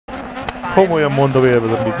Komolyan mondom,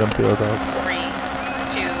 élvezem minden példát.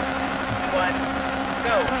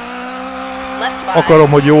 Akarom,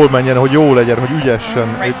 hogy jól menjen, hogy jó legyen, hogy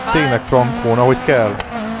ügyessen, hogy tényleg frankón, ahogy kell.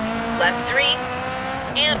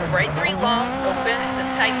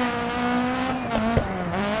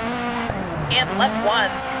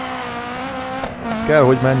 Kell,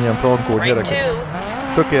 hogy menjen frankó, gyerekek.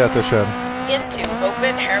 Tökéletesen. Into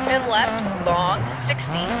open hairpin left, long,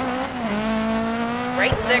 60.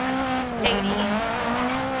 Right 6, 80.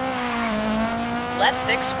 Left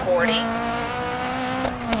 6, 40.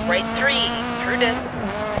 Right 3, through dip.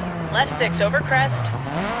 Left 6 over crest.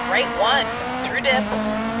 Right 1, through dip.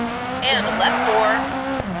 And left 4.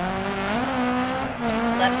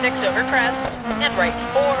 Left 6 over crest. And right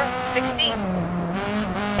 4, 60.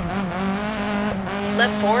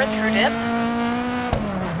 Left 4 through dip.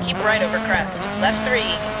 Keep right over crest. Left 3,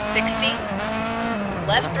 60.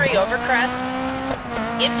 Left 3 over crest.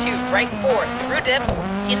 Into right 4 through dip.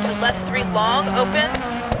 Into left 3 long opens.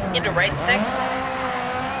 Into right 6.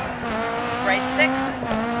 Right 6.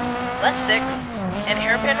 Left 6. And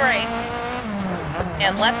hairpin right.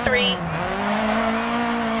 And left 3.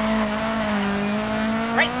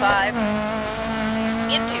 Right 5.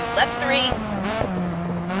 Into left 3.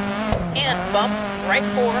 And bump right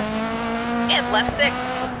 4. And left 6.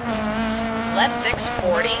 Left 6,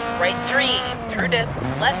 40, right 3, through dip,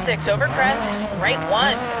 left 6 over crest, right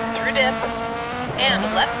 1, through dip, and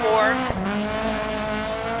left 4,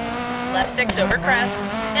 left 6 over crest,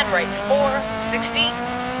 and right 4, 60,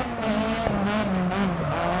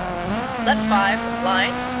 left 5,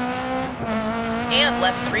 line, and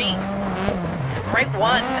left 3, right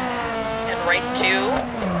 1, and right 2,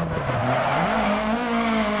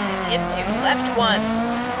 into left 1,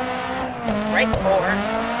 right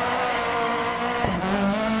 4,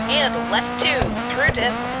 and left 2, through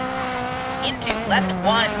dip, into left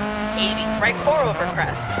 1, 80, right 4 over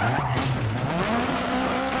crest.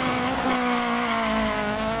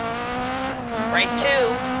 Right 2,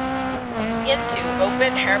 into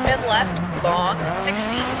open hairpin left, long, 60.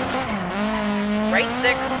 Right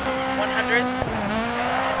 6, 100.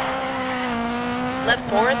 Left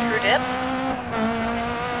 4 through dip.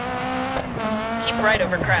 Keep right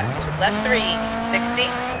over crest. Left 3, 60.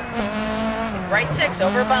 Right 6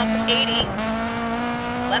 over bump, 80.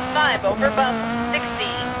 Left 5 over bump, 60.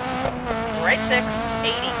 Right 6,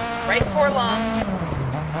 80. Right 4 long.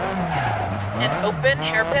 And open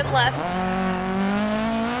hairpin left.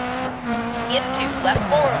 Into left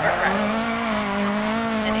 4 over crest.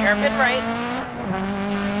 And hairpin right.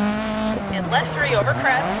 And left 3 over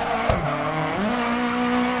crest.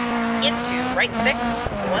 Into right 6,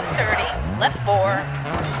 130. Left 4.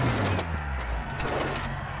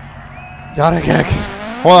 Gyerekek!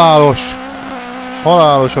 Halálos!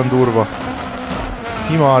 Halálosan durva.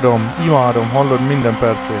 Imádom, imádom, hallod minden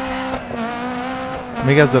percét.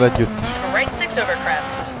 Még ezzel együtt is. Right 6 over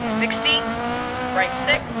crest. 60. Right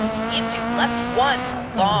 6 into left 1.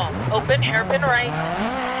 Long. Open hairpin right.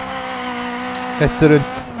 Egyszerűen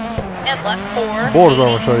And left 4.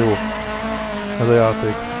 borzalmasan jó ez a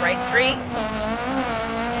játék. Right 3.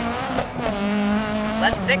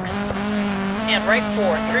 Left 6. And right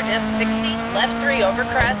 4 through dip, 60, left 3 over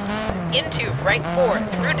crest, into right 4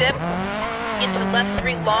 through dip, into left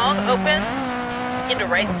 3 long opens, into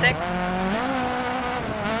right 6,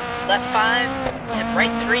 left 5, and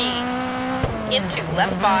right 3, into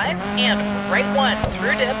left 5, and right 1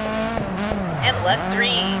 through dip, and left 3,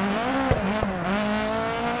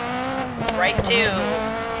 right 2,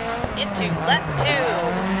 into left 2,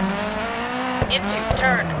 into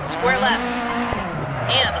turn, square left,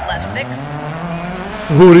 and left 6,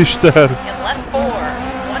 Úristen! and left 4,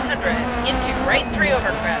 100, into right 3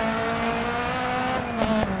 over crest,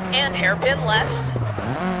 and hairpin left,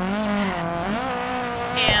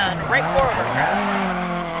 and right 4 over crest,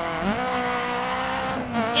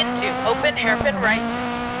 into open hairpin right,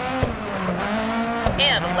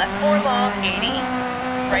 and left 4 long, 80,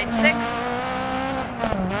 right 6,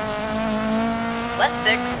 left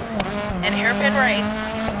 6, and hairpin right,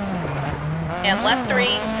 and left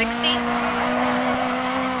 3, 60,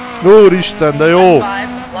 Úristen, de jó! left 5,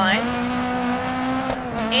 line,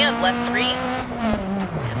 and left 3,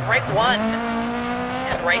 and right 1,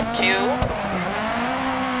 and right 2,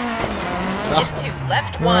 into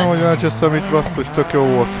left 1, Nem, hogy elcseszem itt, basszus, tök jó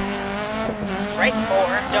volt. right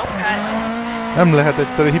 4, don't cut, Nem lehet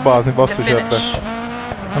egyszerűen hibázni, to basszus ebbe. finish.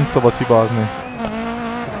 Nem szabad hibázni.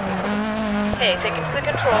 Okay, take it to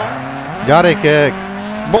the control. Gyerekek!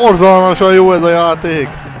 Borzalmasan jó ez a játék!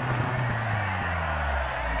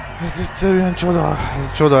 Ez egyszerűen csoda.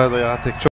 Ez csoda ez a játék.